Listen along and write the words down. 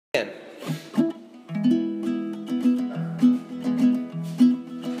When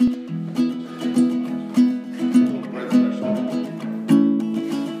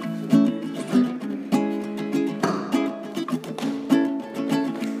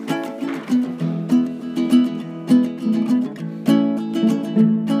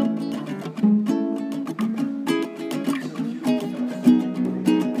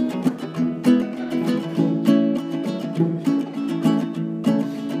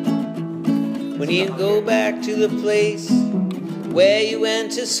you go back to the place where you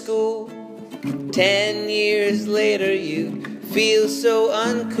went to school, 10 years later you feel so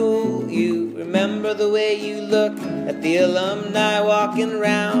uncool. You remember the way you look at the alumni walking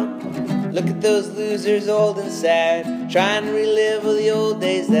around. Look at those losers old and sad, trying to relive all the old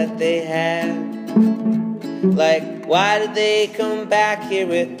days that they had. Like, why did they come back here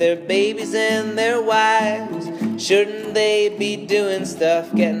with their babies and their wives? Shouldn't they be doing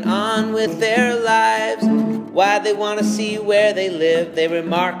stuff, getting on with their lives? Why they want to see where they live? They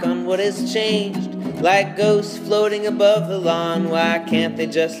remark on what has changed, like ghosts floating above the lawn. Why can't they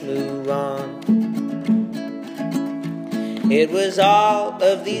just move on? It was all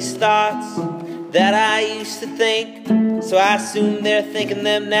of these thoughts that I used to think, so I assume they're thinking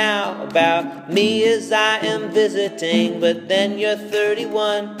them now about me as I am visiting. But then you're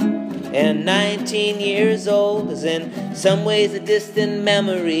 31 and 19 years old is in some ways a distant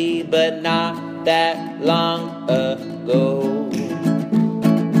memory, but not that long ago.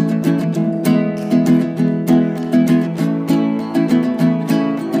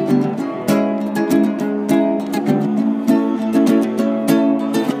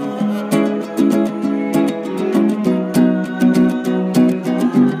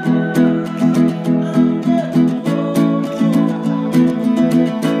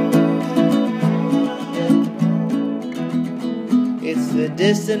 It's the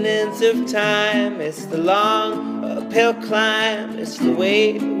dissonance of time, it's the long uphill climb, it's the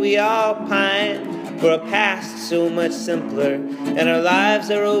way we all pine for a past so much simpler, and our lives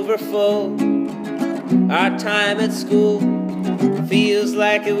are overfull. Our time at school feels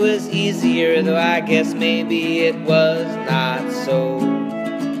like it was easier, though I guess maybe it was not so.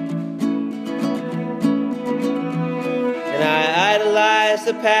 And I idolize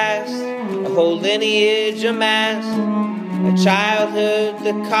the past, a whole lineage amassed, a childhood,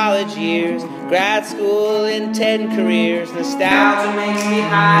 the college years, grad school, and 10 careers. Nostalgia makes me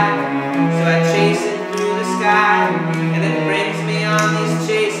high, so I chase it through the sky, and it brings me on these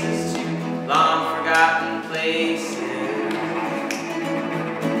chases to long forgotten places.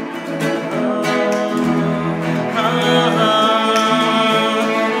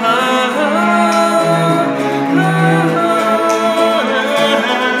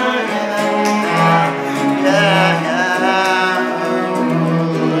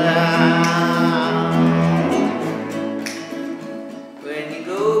 When you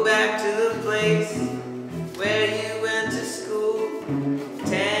go back to the place where you went to school,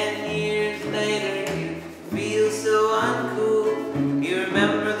 10 years later you feel so uncool. You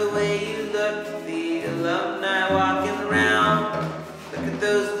remember the way you looked at the alumni walking around. Look at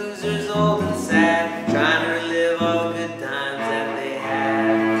those losers old and sad, trying to relive all the good times that they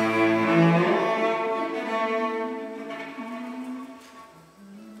had.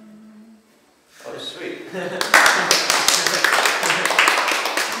 Oh, sweet.